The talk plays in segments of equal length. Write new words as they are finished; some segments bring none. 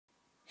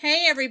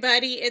Hey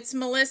everybody, it's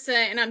Melissa,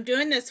 and I'm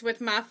doing this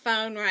with my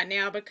phone right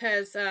now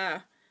because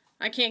I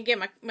can't get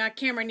my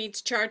camera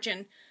needs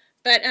charging.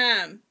 But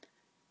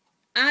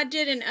I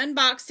did an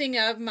unboxing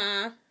of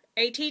my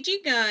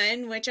ATG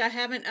gun, which I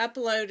haven't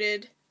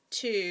uploaded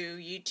to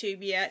YouTube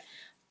yet.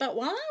 But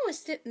while I was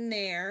sitting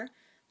there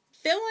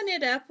filling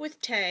it up with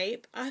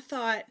tape, I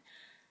thought,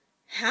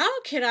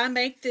 how could I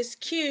make this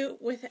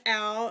cute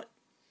without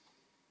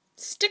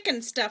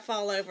sticking stuff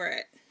all over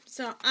it?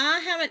 So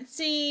I haven't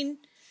seen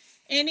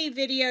any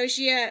videos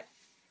yet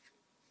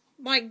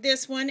like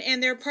this one,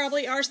 and there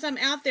probably are some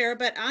out there,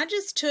 but I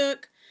just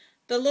took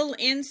the little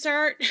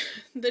insert,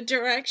 the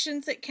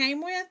directions it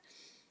came with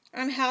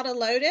on how to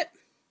load it,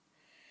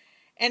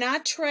 and I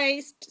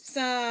traced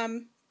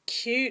some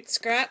cute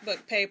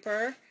scrapbook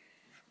paper.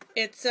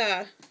 It's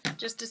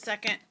just a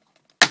second,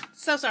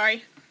 so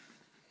sorry,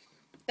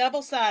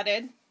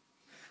 double-sided,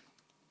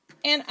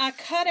 and I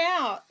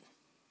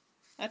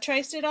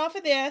traced it off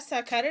of this,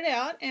 I cut it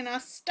out, and I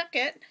stuck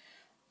it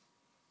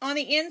on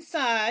the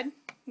inside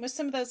with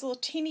some of those little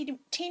teeny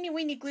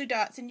weeny glue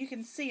dots, and you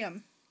can see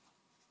them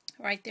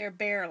right there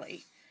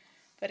barely.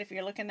 But if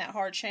you're looking that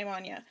hard, shame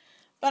on you.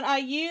 But I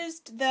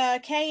used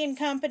the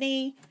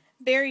K&Company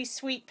Berry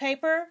Sweet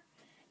paper,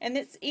 and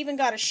it's even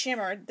got a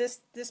shimmer. This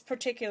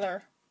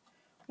particular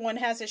one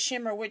has a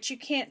shimmer, which you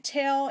can't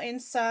tell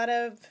inside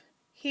of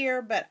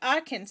here, but I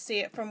can see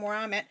it from where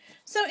I'm at.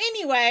 So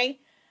anyway,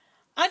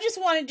 I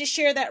just wanted to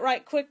share that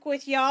right quick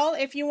with y'all.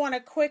 If you want a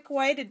quick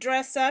way to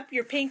dress up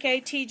your PINK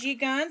ATG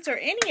guns, or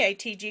any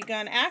ATG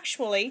gun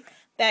actually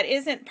that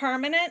isn't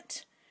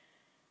permanent,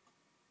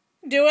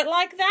 do it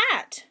like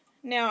that.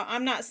 Now,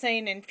 I'm not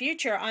saying in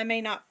future I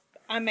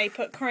may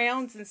put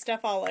crowns and stuff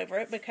all over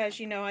it, because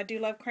you know I do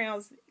love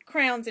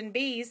crowns and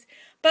bees.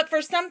 But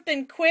for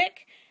something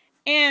quick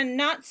and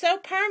not so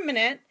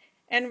permanent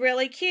and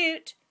really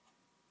cute,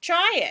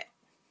 try it.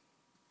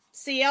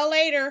 See y'all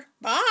later.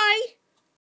 Bye.